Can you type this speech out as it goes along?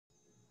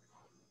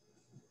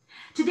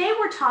Today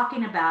we're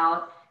talking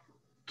about,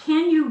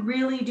 can you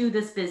really do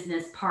this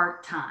business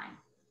part-time?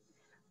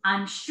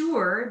 I'm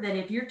sure that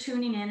if you're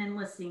tuning in and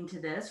listening to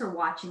this or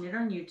watching it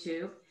on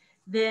YouTube,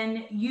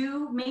 then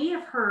you may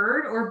have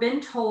heard or been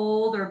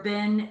told or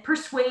been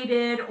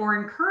persuaded or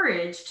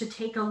encouraged to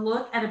take a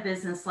look at a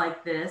business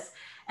like this.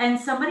 And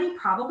somebody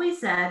probably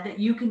said that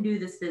you can do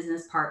this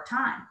business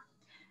part-time.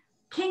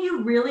 Can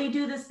you really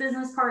do this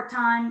business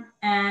part-time?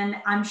 And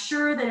I'm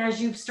sure that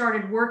as you've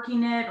started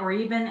working it, or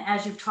even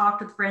as you've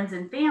talked with friends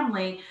and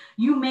family,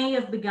 you may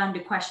have begun to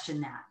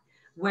question that,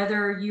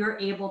 whether you're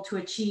able to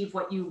achieve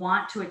what you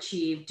want to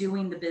achieve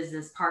doing the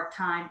business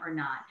part-time or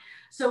not.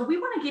 So we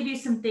want to give you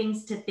some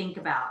things to think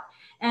about.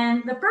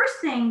 And the first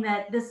thing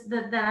that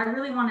I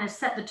really want to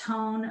set the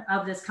tone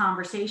of this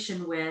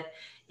conversation with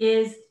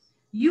is,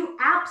 you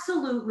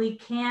absolutely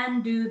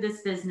can do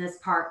this business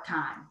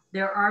part-time.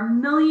 There are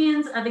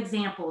millions of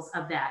examples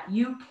of that.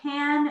 You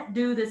can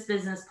do this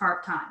business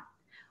part-time.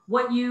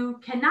 What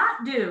you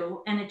cannot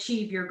do and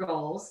achieve your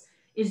goals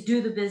is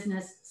do the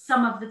business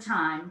some of the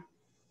time,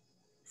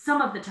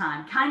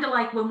 kind of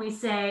like when we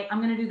say,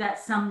 I'm going to do that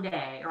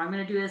someday, or I'm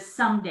going to do this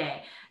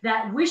someday.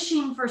 That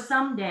wishing for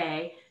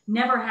someday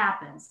never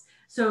happens.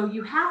 So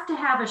you have to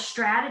have a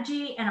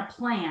strategy and a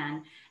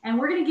plan. And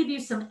we're going to give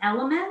you some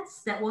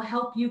elements that will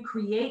help you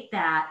create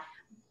that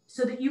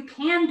so that you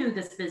can do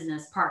this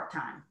business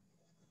part-time.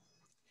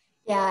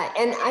 Yeah.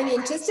 And I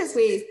mean, just as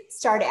we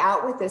start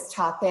out with this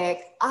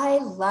topic, I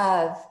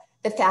love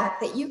the fact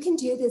that you can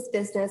do this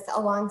business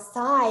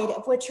alongside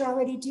of what you're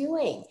already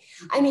doing.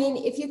 I mean,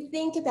 if you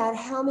think about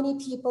how many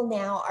people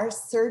now are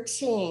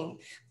searching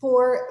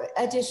for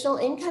additional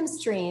income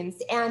streams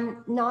and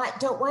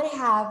don't want to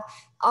have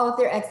all of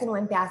their eggs in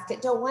one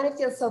basket, don't want to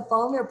feel so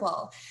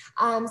vulnerable.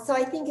 So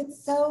I think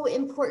it's so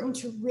important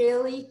to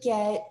really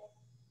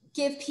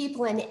give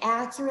people an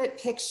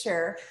accurate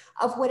picture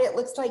of what it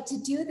looks like to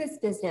do this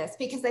business,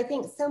 because I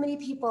think so many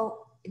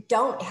people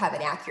don't have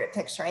an accurate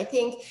picture. I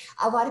think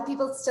a lot of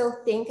people still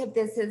think of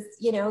this as,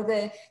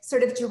 the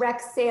sort of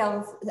direct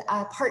sales,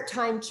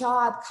 part-time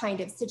job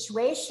kind of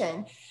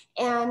situation.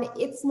 And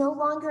it's no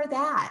longer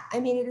that. I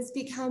mean, it has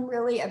become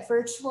really a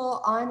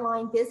virtual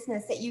online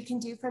business that you can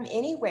do from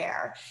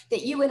anywhere,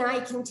 that you and I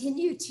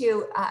continue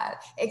to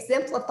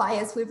exemplify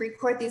as we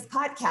record these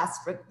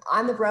podcasts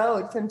on the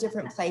road from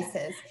different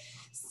places.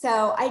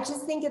 So I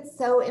just think it's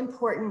so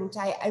important.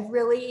 I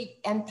really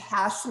am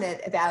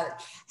passionate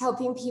about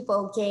helping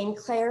people gain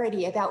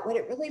clarity about what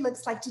it really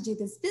looks like to do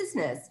this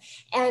business.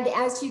 And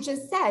as you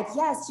just said,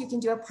 yes, you can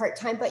do it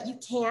part-time, but you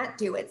can't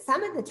do it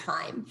some of the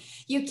time.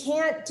 You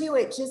can't do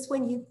it just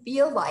when you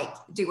feel like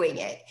doing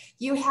it.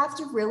 You have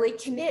to really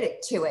commit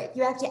it to it.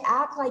 You have to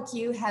act like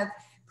you have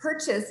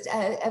purchased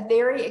a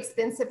very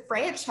expensive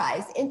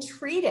franchise and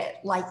treat it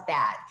like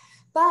that.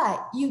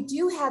 But you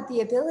do have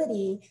the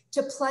ability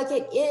to plug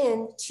it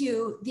in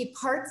to the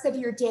parts of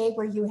your day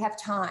where you have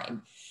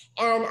time.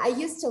 And I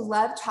used to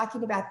love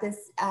talking about this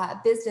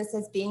business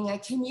as being a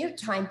commute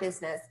time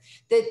business.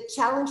 The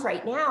challenge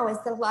right now is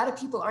that a lot of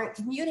people aren't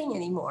commuting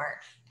anymore.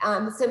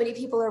 So many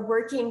people are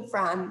working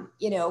from,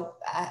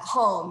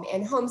 home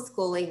and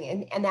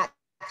homeschooling and that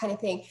kind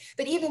of thing.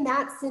 But even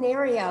that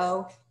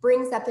scenario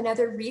brings up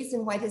another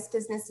reason why this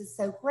business is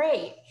so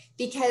great.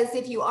 Because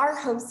if you are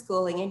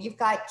homeschooling and you've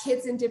got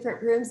kids in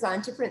different rooms on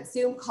different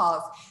Zoom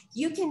calls,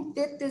 you can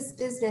fit this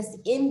business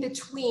in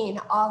between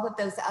all of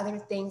those other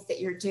things that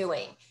you're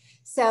doing.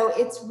 So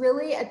it's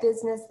really a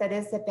business that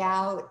is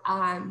about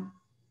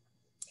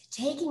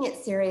taking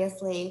it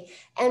seriously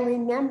and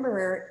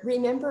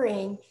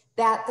remembering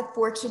that the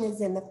fortune is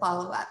in the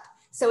follow-up.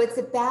 So it's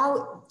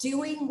about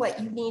doing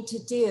what you need to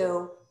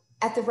do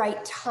at the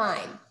right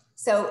time.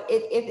 So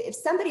if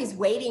somebody's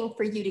waiting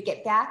for you to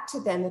get back to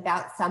them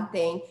about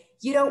something,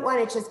 you don't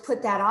want to just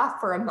put that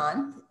off for a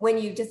month when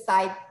you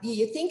decide,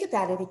 you think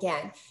about it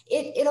again.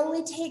 It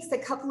only takes a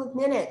couple of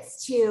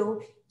minutes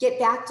to get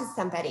back to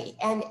somebody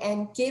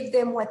and give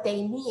them what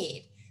they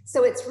need.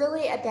 So it's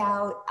really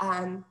about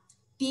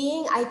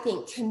being, I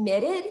think,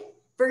 committed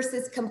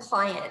versus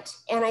compliant.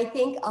 And I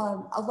think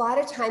a lot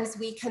of times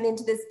we come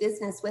into this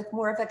business with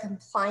more of a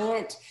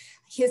compliant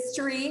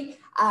history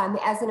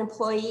as an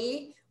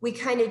employee. We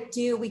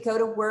go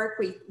to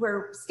work,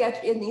 we're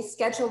in these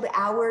scheduled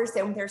hours,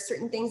 and there are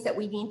certain things that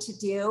we need to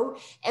do.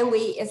 And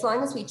as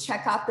long as we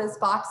check off those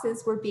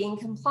boxes, we're being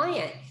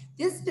compliant.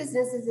 This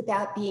business is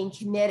about being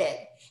committed,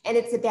 and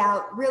it's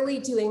about really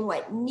doing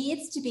what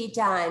needs to be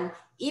done,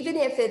 even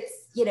if it's,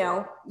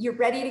 you're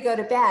ready to go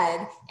to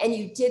bed and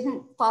you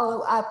didn't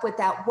follow up with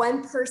that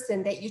one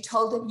person that you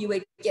told them you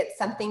would get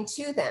something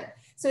to them.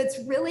 So it's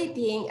really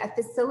being a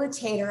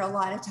facilitator a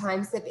lot of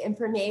times of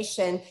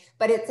information,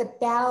 but it's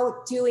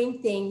about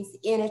doing things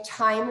in a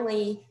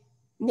timely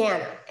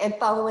manner and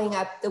following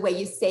up the way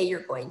you say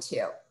you're going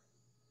to.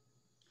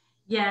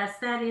 Yes,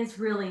 that is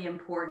really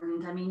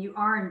important. I mean, you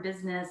are in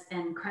business,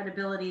 and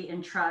credibility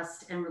and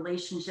trust and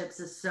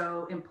relationships is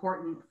so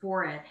important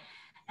for it.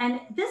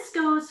 And this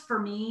goes, for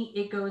me,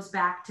 it goes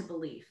back to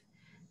belief.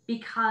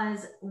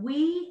 because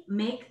we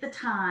make the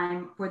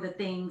time for the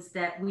things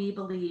that we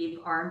believe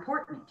are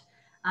important.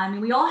 I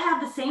mean, we all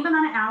have the same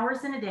amount of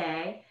hours in a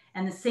day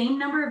and the same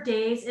number of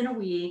days in a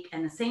week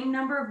and the same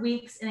number of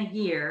weeks in a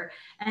year.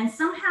 And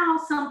somehow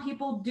some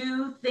people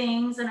do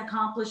things and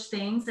accomplish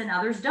things and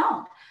others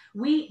don't.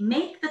 We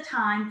make the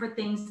time for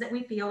things that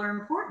we feel are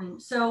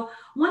important. So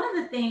one of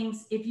the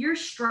things, if you're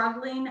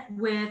struggling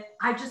with,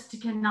 I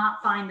just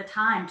cannot find the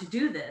time to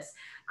do this,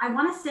 I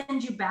want to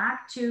send you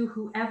back to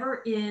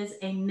whoever is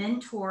a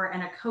mentor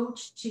and a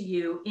coach to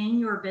you in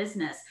your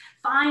business.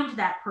 Find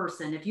that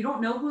person. If you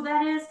don't know who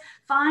that is,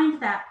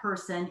 find that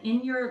person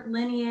in your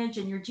lineage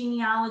and your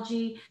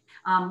genealogy,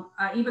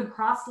 even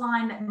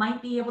cross-line, that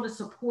might be able to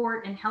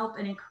support and help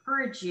and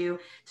encourage you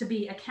to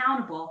be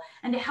accountable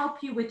and to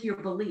help you with your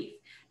belief.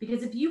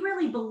 Because if you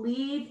really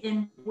believe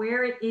in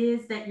where it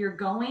is that you're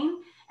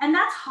going, and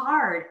that's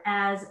hard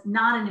as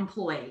not an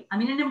employee. I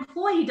mean, an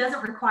employee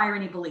doesn't require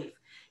any belief.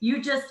 You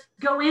just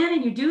go in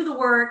and you do the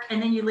work and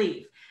then you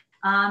leave.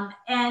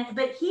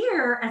 But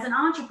here as an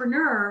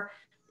entrepreneur,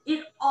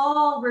 it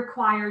all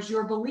requires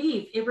your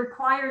belief. It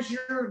requires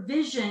your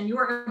vision,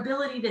 your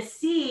ability to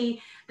see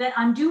that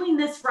I'm doing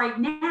this right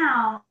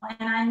now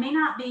and I may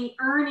not be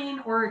earning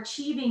or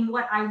achieving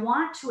what I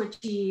want to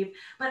achieve,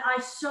 but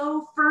I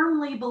so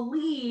firmly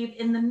believe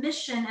in the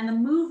mission and the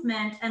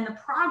movement and the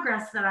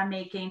progress that I'm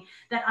making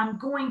that I'm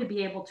going to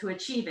be able to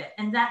achieve it.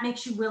 And that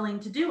makes you willing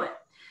to do it.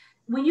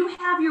 When you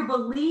have your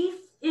belief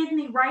in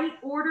the right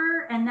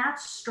order and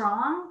that's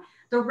strong,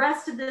 the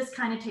rest of this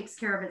kind of takes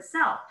care of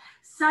itself,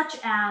 such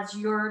as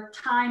your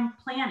time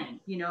planning,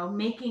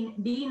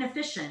 being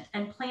efficient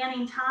and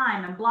planning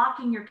time and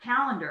blocking your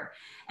calendar.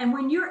 And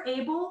when you're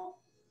able,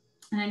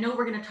 and I know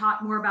we're going to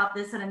talk more about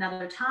this at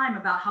another time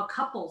about how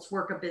couples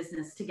work a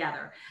business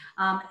together.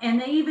 And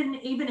they even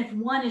if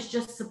one is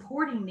just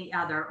supporting the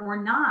other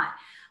or not.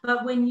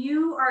 But when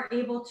you are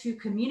able to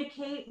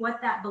communicate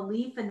what that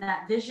belief and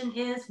that vision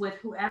is with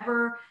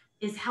whoever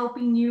is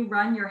helping you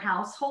run your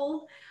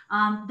household,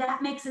 that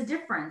makes a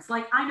difference.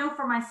 Like I know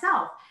for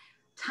myself,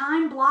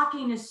 time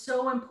blocking is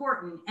so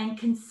important and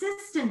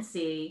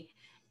consistency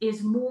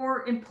is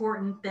more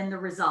important than the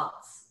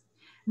results.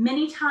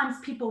 Many times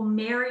people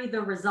marry the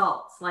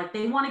results, like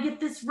they want to get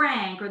this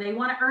rank or they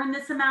want to earn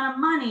this amount of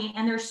money,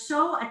 and they're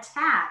so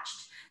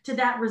attached to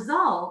that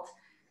result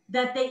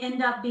that they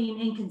end up being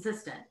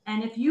inconsistent.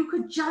 And if you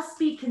could just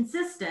be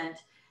consistent,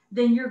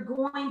 then you're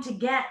going to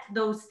get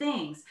those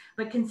things.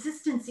 But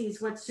consistency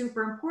is what's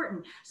super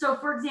important. So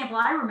for example,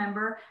 I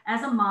remember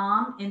as a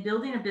mom in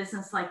building a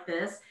business like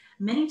this,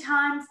 many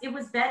times it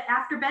was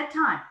after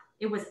bedtime.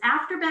 It was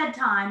after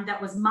bedtime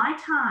that was my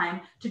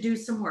time to do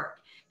some work.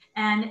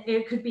 And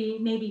it could be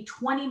maybe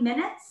 20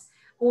 minutes,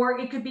 or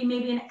it could be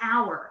maybe an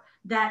hour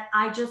that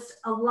I just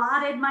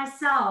allotted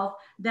myself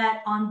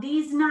that on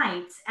these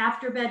nights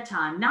after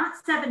bedtime, not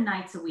 7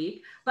 nights a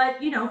week, but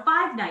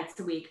 5 nights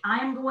a week, I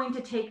am going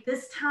to take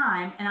this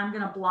time and I'm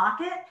going to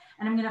block it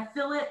and I'm going to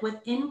fill it with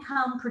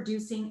income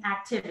producing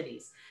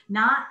activities,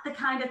 not the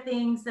kind of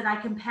things that I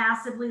can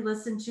passively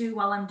listen to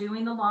while I'm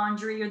doing the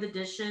laundry or the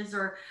dishes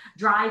or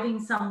driving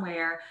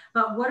somewhere,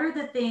 but what are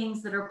the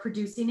things that are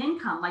producing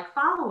income, like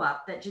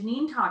follow-up that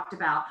Janine talked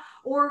about,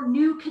 or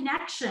new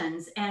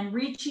connections and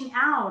reaching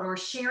out or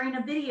sharing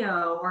a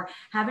video or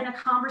having a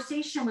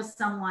conversation with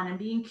someone and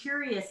being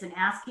curious and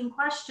asking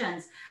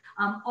questions.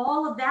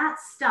 All of that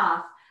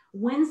stuff,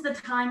 when's the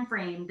time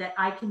frame that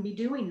I can be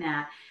doing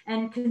that,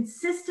 and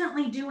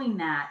consistently doing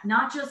that,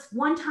 not just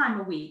one time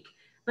a week,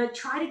 but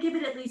try to give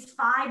it at least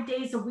 5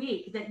 days a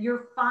week that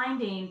you're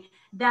finding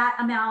that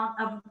amount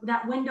of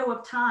that window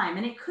of time.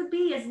 And it could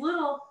be as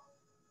little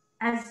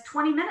as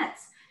 20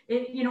 minutes,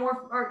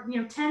 or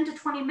 10 to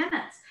 20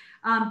 minutes.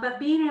 But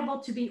being able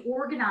to be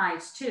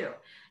organized too,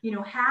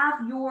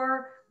 have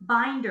your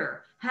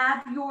binder,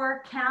 have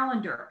your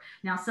calendar.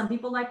 Now, some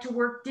people like to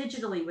work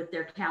digitally with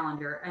their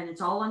calendar and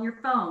it's all on your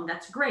phone.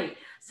 That's great.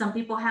 Some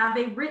people have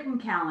a written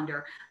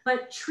calendar,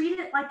 but treat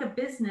it like a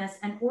business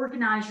and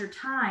organize your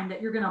time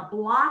that you're going to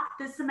block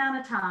this amount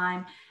of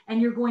time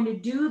and you're going to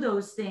do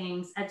those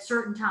things at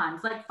certain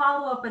times. Like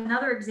follow up,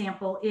 another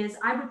example is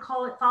I would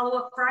call it follow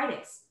up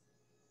Fridays.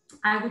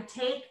 I would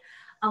take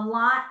a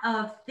lot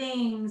of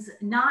things,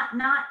 not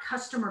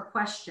customer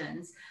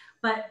questions,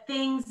 but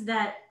things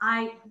that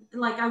I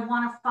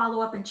want to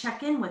follow up and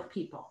check in with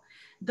people.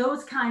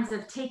 Those kinds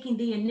of taking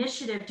the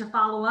initiative to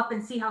follow up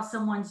and see how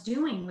someone's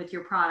doing with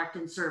your product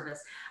and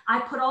service. I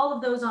put all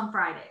of those on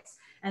Fridays.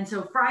 And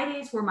so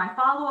Fridays were my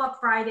follow-up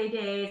Friday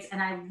days,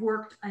 and I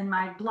worked in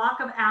my block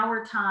of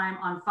hour time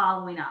on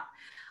following up.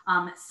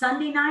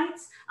 Sunday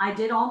nights, I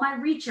did all my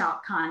reach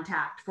out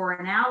contact for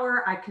an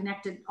hour. I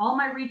connected all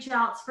my reach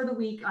outs for the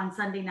week on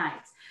Sunday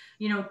nights.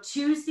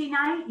 Tuesday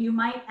night, you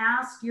might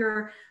ask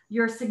your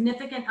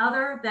significant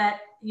other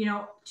that,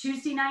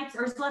 Tuesday nights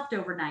is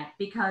leftover night,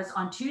 because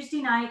on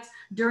Tuesday nights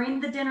during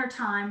the dinner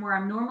time where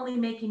I'm normally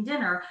making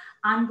dinner,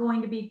 I'm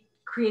going to be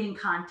creating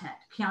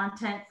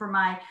content for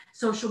my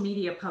social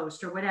media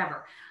post or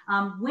whatever.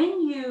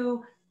 When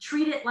you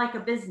treat it like a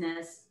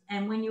business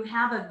And when you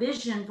have a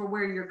vision for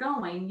where you're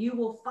going, you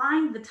will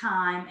find the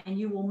time and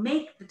you will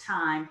make the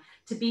time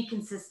to be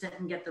consistent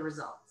and get the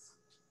results.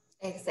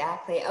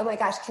 Exactly. Oh my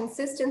gosh,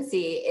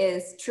 consistency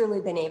is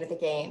truly the name of the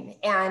game.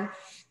 And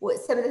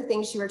some of the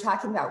things you were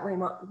talking about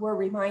were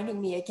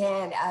reminding me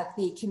again of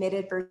the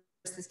committed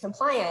versus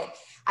compliant.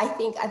 I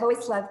think I've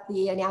always loved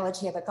the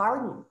analogy of a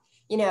garden.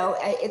 You know,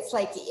 it's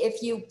like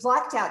if you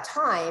blocked out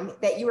time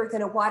that you were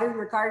going to water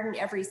your garden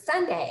every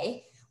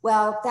Sunday,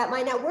 well, that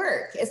might not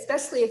work,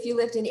 especially if you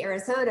lived in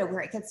Arizona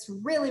where it gets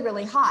really,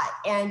 really hot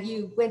and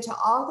you went to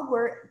all the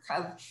work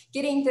of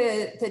getting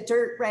the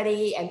dirt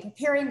ready and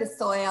preparing the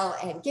soil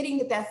and getting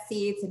the best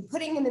seeds and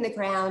putting them in the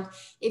ground.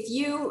 If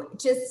you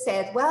just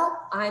said, well,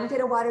 I'm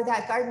going to water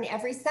that garden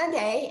every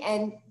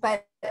Sunday,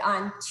 but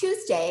on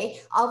Tuesday,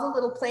 all the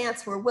little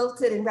plants were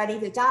wilted and ready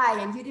to die.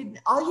 And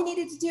all you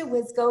needed to do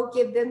was go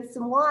give them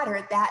some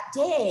water that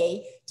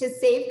day to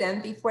save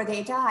them before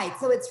they died.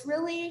 So it's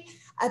really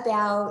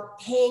about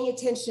paying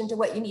attention to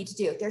what you need to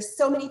do. There's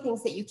so many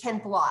things that you can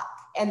block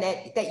and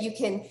that you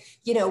can,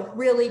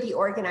 really be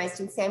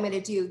organized and say, I'm going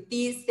to do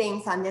these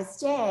things on this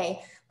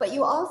day. But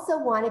you also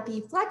want to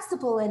be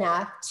flexible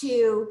enough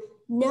to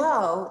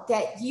know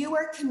that you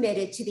are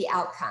committed to the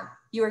outcome.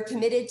 You are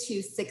committed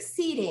to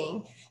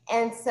succeeding.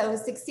 And so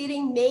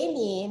succeeding may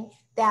mean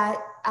that,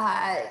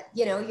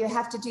 you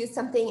have to do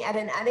something at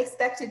an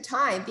unexpected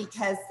time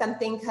because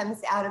something comes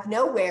out of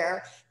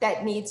nowhere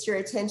that needs your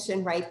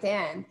attention right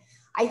then.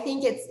 I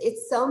think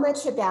it's so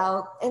much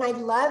about, and I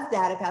love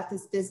that about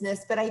this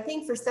business, but I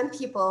think for some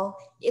people,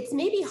 it's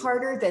maybe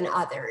harder than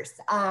others,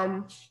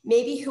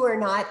 maybe who are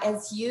not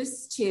as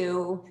used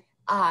to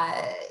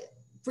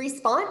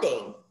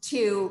responding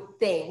to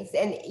things.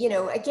 And,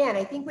 again,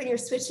 I think when you're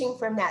switching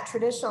from that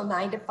traditional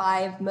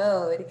 9-to-5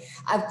 mode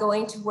of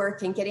going to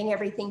work and getting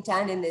everything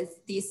done in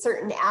these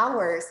certain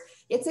hours,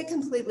 it's a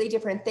completely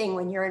different thing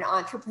when you're an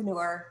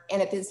entrepreneur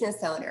and a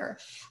business owner.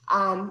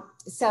 And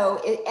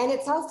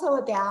it's also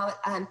about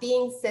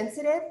being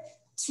sensitive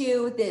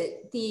to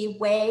the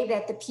way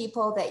that the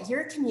people that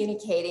you're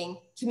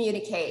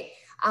communicate.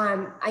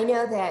 I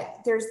know that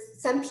there's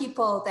some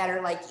people that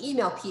are like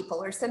email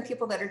people or some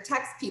people that are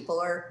text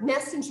people or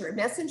messenger.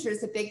 Messenger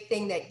is a big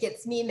thing that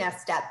gets me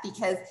messed up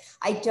because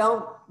I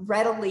don't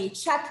readily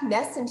check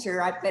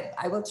messenger, but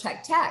I will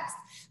check text.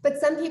 But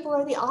some people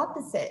are the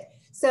opposite.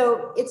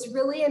 So it's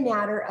really a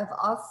matter of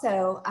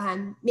also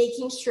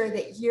making sure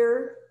that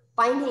you're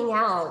finding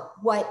out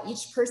what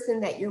each person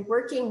that you're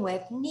working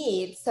with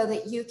needs so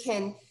that you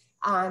can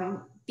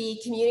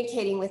be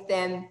communicating with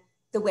them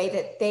the way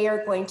that they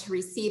are going to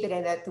receive it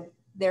and that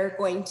they're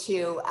going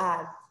to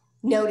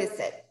notice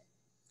it.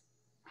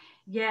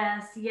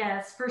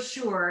 Yes, for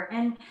sure.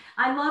 And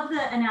I love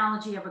the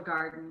analogy of a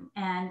garden,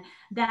 and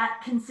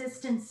that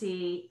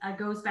consistency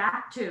goes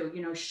back to,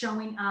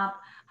 showing up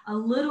a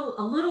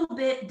little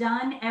bit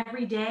done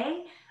every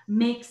day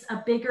makes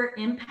a bigger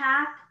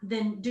impact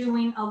than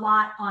doing a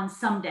lot on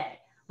some day.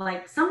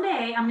 Like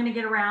someday I'm going to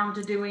get around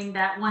to doing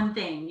that one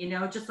thing,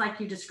 just like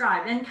you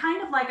described. And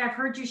kind of like I've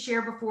heard you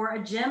share before, a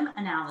gym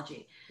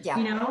analogy. Yeah.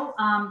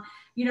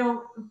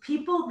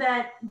 People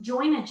that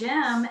join a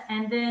gym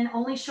and then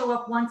only show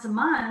up once a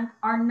month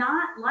are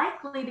not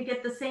likely to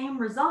get the same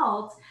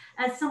results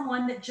as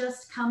someone that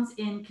just comes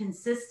in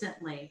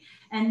consistently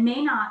and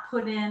may not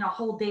put in a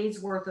whole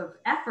day's worth of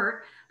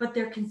effort, but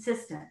they're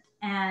consistent.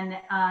 And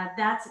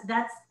that's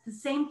the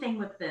same thing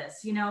with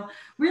this.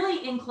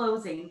 Really in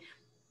closing,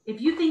 if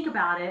you think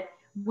about it,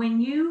 when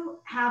you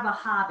have a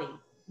hobby,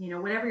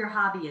 whatever your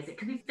hobby is, it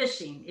could be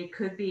fishing, it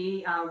could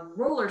be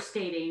roller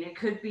skating, it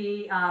could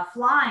be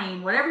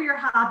flying, whatever your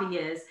hobby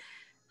is,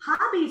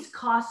 hobbies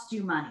cost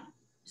you money.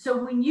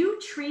 So when you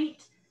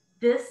treat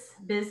this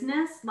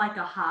business like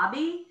a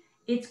hobby,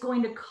 it's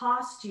going to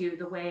cost you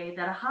the way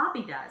that a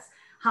hobby does.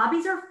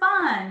 Hobbies are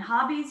fun.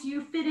 Hobbies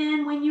you fit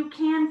in when you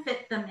can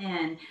fit them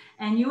in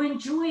and you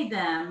enjoy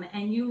them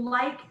and you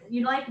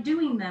like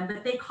doing them,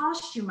 but they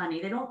cost you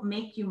money. They don't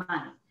make you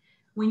money.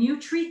 When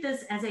you treat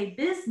this as a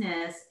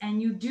business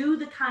and you do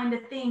the kind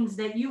of things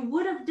that you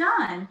would have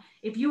done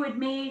if you had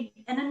made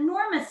an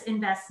enormous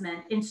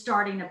investment in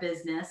starting a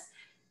business,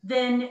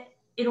 then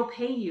it'll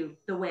pay you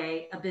the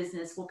way a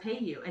business will pay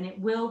you, and it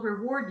will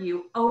reward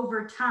you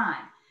over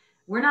time.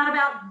 We're not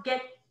about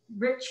get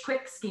rich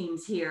quick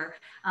schemes here.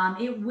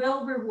 It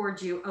will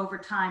reward you over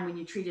time when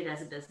you treat it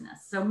as a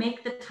business. So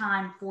make the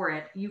time for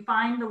it. You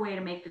find the way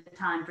to make the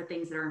time for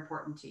things that are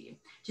important to you.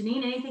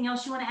 Janine, anything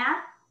else you want to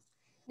add?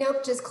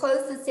 Nope, just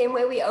close the same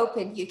way we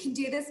opened. You can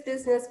do this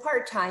business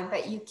part-time,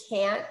 but you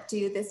can't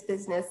do this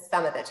business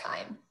some of the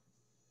time.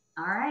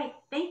 All right,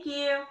 thank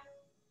you.